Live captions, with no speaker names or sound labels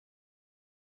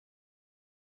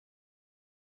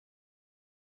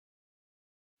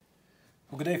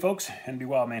Well, good day, folks.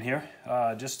 NBWildman here.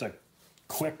 Just a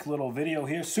quick little video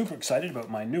here. Super excited about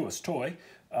my newest toy.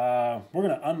 We're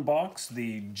going to unbox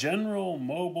the General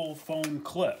Mobile Phone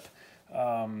Clip.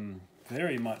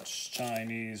 Very much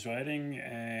Chinese writing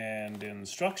and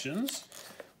instructions,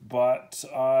 but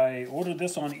I ordered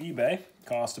this on eBay.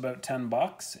 Cost about 10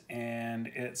 bucks, and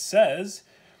it says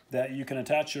that you can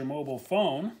attach your mobile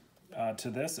phone to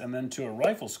this and then to a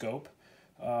rifle scope.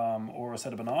 Or a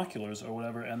set of binoculars or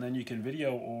whatever, and then you can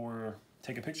video or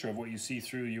take a picture of what you see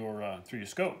through your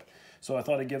scope. So I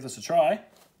thought I'd give this a try.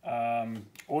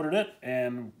 Ordered it,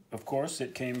 and of course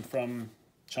it came from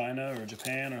China or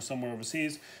Japan or somewhere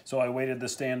overseas. So I waited the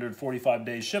standard 45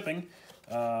 days shipping,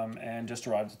 and just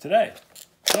arrived today.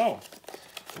 So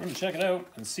we're gonna check it out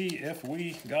and see if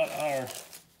we got our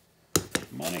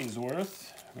money's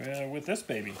worth with this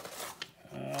baby.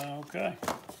 Okay.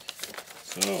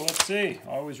 So let's see,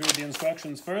 always read the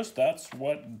instructions first. That's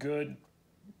what good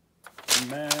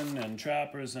men and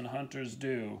trappers and hunters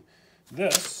do.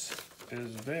 This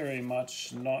is very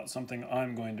much not something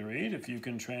I'm going to read. If you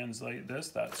can translate this,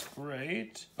 that's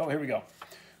great. Oh, here we go.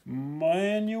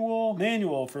 Manual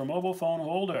for a mobile phone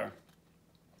holder.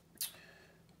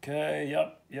 Okay,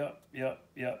 yep,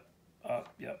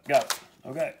 got it.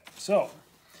 Okay, so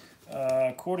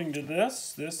according to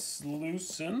this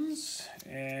loosens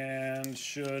and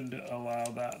should allow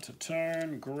that to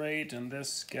turn. Great, and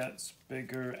this gets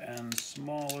bigger and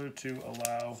smaller to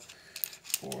allow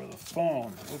for the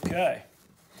phone. Okay,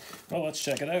 well, let's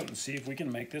check it out and see if we can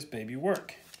make this baby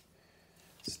work.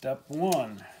 Step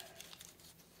 1,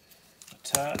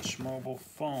 attach mobile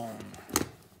phone.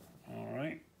 All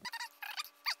right.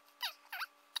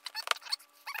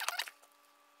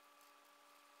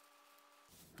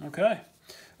 Okay,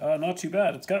 not too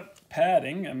bad. It's got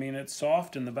padding. I mean, it's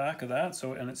soft in the back of that,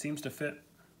 so, and it seems to fit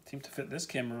this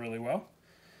camera really well.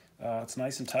 It's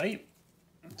nice and tight.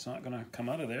 It's not going to come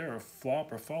out of there or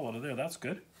flop or fall out of there. That's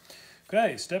good.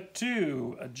 Okay, step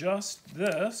 2, adjust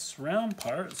this round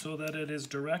part so that it is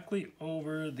directly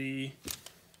over the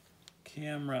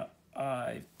camera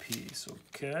eyepiece.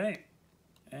 Okay,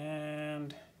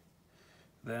 and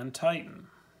then tighten.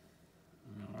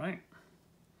 All right.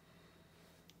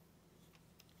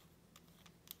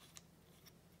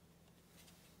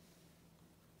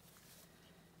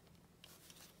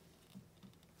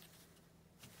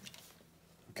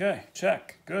 Okay,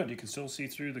 check. Good. You can still see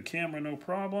through the camera, no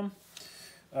problem.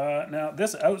 Now,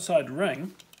 this outside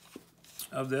ring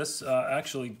of this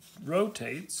actually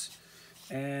rotates,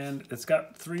 and it's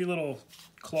got 3 little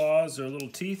claws or little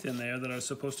teeth in there that are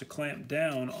supposed to clamp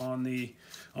down on the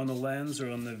lens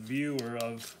or on the viewer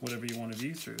of whatever you want to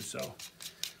view through. So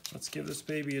let's give this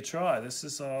baby a try. This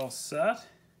is all set.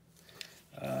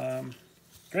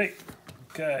 Great.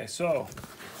 Okay, so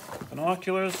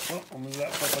binoculars. Oh, we'll move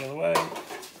that stuff out of the way.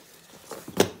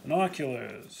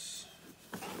 Binoculars.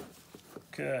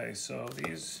 Okay, so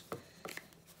these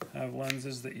have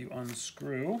lenses that you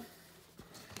unscrew.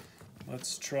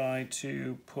 Let's try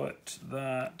to put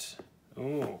that.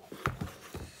 Oh,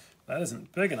 that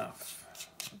isn't big enough.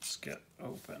 Let's get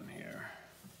open here.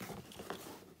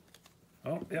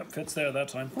 Oh, yep, fits there that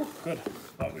time. Oh, good.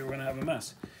 Thought we were going to have a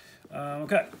mess.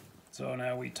 Okay, so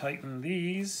now we tighten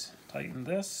these. Tighten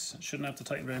this. Shouldn't have to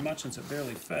tighten very much since it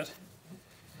barely fit.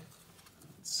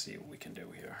 Let's see what we can do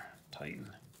here.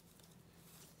 Tighten.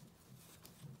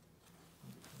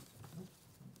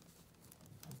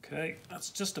 Okay, that's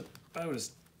just about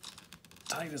as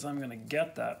tight as I'm going to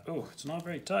get that. Oh, it's not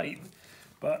very tight,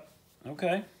 but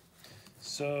okay.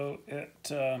 So it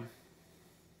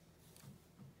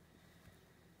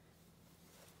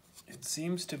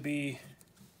seems to be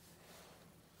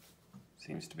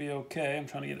okay. I'm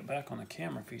trying to get it back on the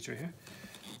camera feature here.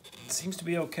 It seems to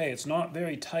be okay. It's not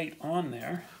very tight on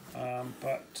there,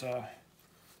 but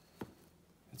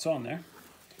it's on there.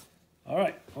 All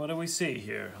right, what do we see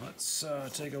here? Let's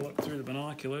take a look through the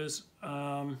binoculars.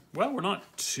 Well, we're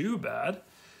not too bad.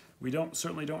 We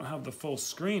certainly don't have the full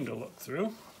screen to look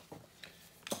through,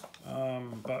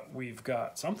 but we've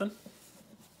got something.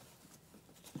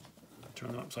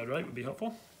 Turn that upside right would be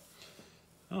helpful.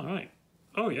 All right.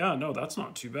 Oh yeah, no, that's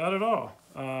not too bad at all.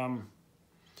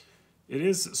 It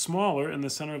is smaller in the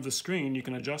center of the screen. You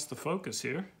can adjust the focus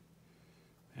here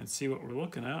and see what we're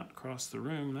looking at across the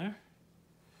room there.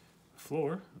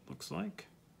 Floor, it looks like.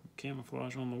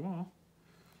 Camouflage on the wall.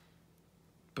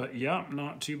 But yeah,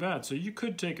 not too bad. So you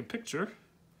could take a picture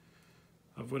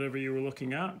of whatever you were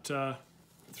looking at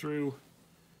through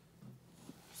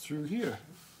here.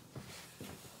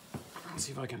 Let's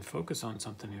see if I can focus on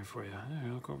something here for you.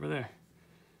 There, look over there.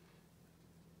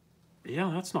 Yeah,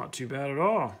 that's not too bad at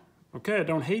all. Okay, I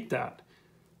don't hate that.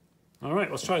 All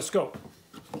right, let's try a scope.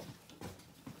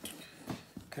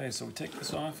 Okay, so we take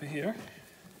this off of here.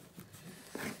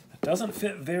 It doesn't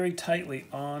fit very tightly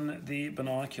on the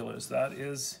binoculars. That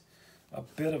is a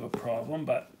bit of a problem,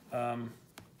 but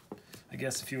I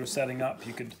guess if you were setting up,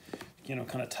 you could, you know,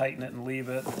 kind of tighten it and leave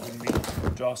it. It wouldn't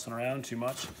be jostling around too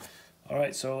much. All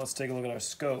right, so let's take a look at our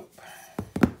scope.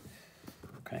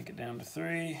 Crank it down to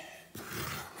 3.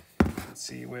 Let's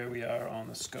see where we are on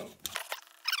the scope.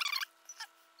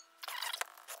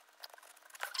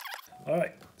 All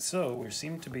right, so we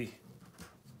seem to be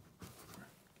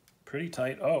pretty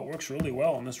tight. Oh, it works really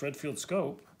well on this Redfield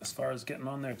scope as far as getting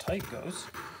on there tight goes.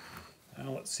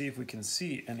 Now let's see if we can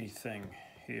see anything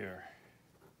here.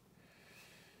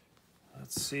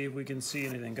 Let's see if we can see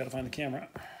anything. Got to find the camera.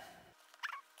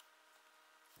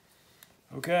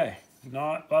 Okay,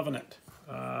 not loving it.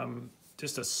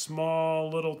 Just a small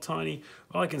little tiny,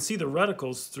 well, I can see the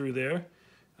reticles through there,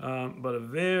 but a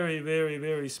very, very,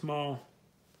 very small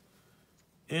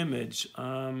image.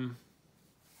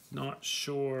 Not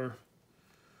sure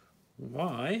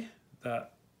why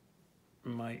that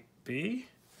might be.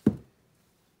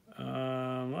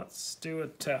 Let's do a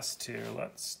test here.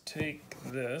 Let's take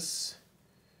this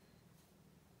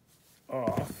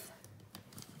off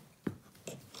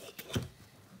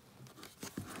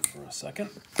for a second.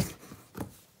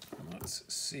 Let's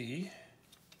see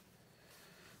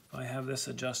if I have this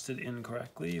adjusted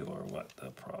incorrectly or what the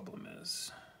problem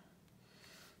is.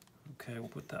 Okay, we'll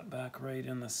put that back right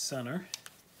in the center.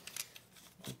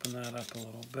 Open that up a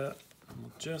little bit. And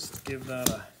we'll just give that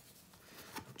a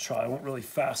try. I won't really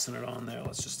fasten it on there.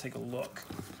 Let's just take a look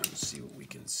and see what we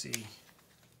can see.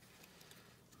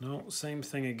 No, same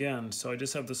thing again. So I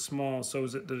just have the small. So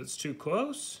is it that it's too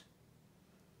close?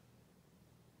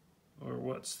 Or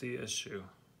what's the issue?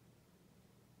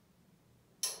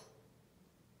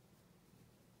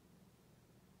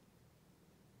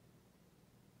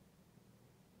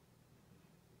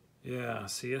 Yeah,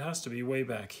 see, it has to be way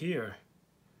back here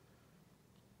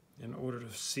in order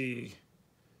to see,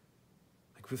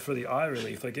 like for the eye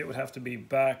relief, like it would have to be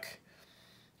back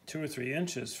 2 or 3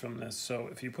 inches from this. So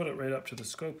if you put it right up to the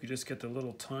scope, you just get the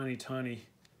little tiny, tiny,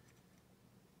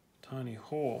 tiny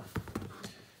hole.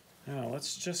 Now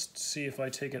let's just see if I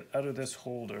take it out of this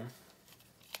holder.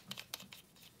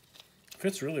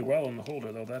 Fits really well in the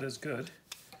holder though, that is good.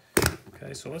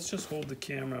 Okay, so let's just hold the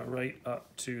camera right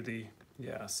up to the,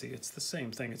 yeah, see, it's the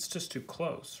same thing. It's just too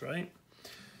close, right?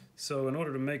 So in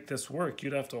order to make this work,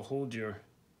 you'd have to hold your,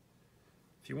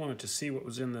 if you wanted to see what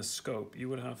was in this scope, you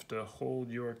would have to hold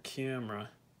your camera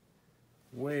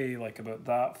way like about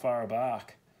that far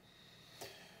back.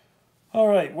 All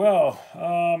right, well,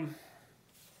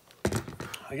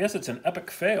 I guess it's an epic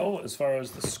fail as far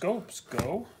as the scopes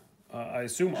go. I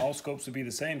assume all scopes would be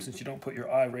the same since you don't put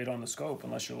your eye right on the scope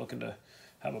unless you're looking to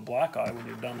have a black eye when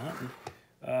you're done hunting.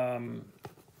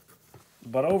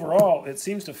 But overall, it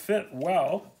seems to fit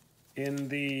well in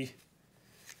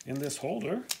this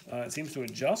holder. It seems to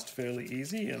adjust fairly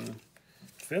easy and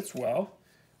fits well.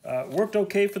 Worked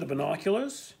okay for the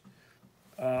binoculars.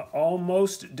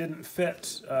 Almost didn't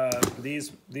fit.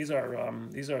 These are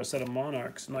a set of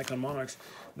Monarchs, Nikon Monarchs.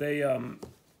 They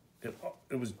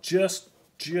it was just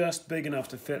big enough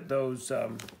to fit those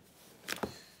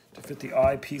to fit the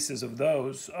eye pieces of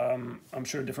those. I'm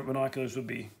sure different binoculars would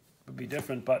be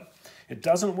different, but it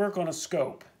doesn't work on a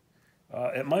scope.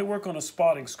 It might work on a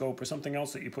spotting scope or something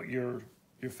else that you put your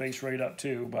face right up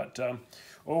to, but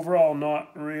overall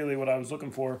not really what I was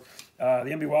looking for. The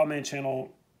NBWildman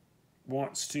channel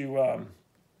wants to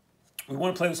we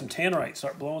want to play with some tannerite,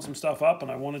 start blowing some stuff up,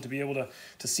 and I wanted to be able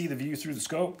to see the view through the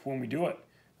scope when we do it.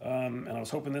 And I was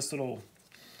hoping this little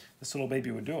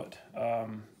baby would do it,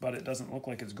 but it doesn't look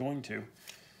like it's going to.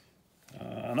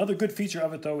 Another good feature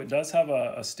of it, though, it does have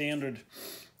a standard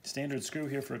screw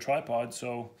here for a tripod,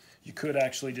 so you could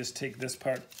actually just take this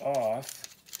part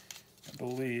off. I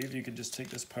believe you could just take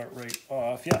this part right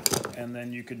off, yeah, and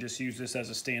then you could just use this as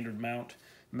a standard mount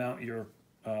your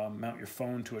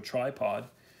phone to a tripod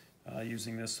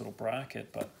using this little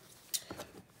bracket. But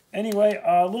anyway,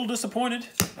 a little disappointed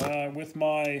with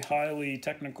my highly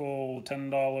technical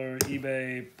 $10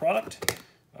 eBay product.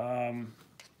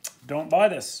 Don't buy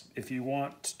this if you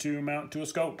want to mount to a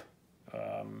scope.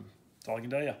 That's all I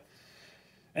can tell you.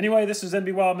 Anyway, this is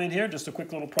NBWildman here. Just a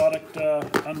quick little product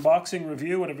unboxing,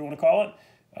 review, whatever you want to call it.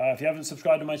 If you haven't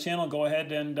subscribed to my channel, go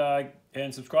ahead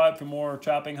and subscribe for more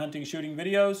trapping, hunting, shooting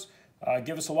videos.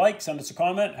 Give us a like, send us a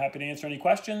comment. Happy to answer any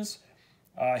questions.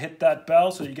 Hit that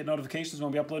bell so you get notifications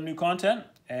when we upload new content.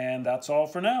 And that's all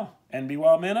for now.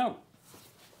 NBWildman out.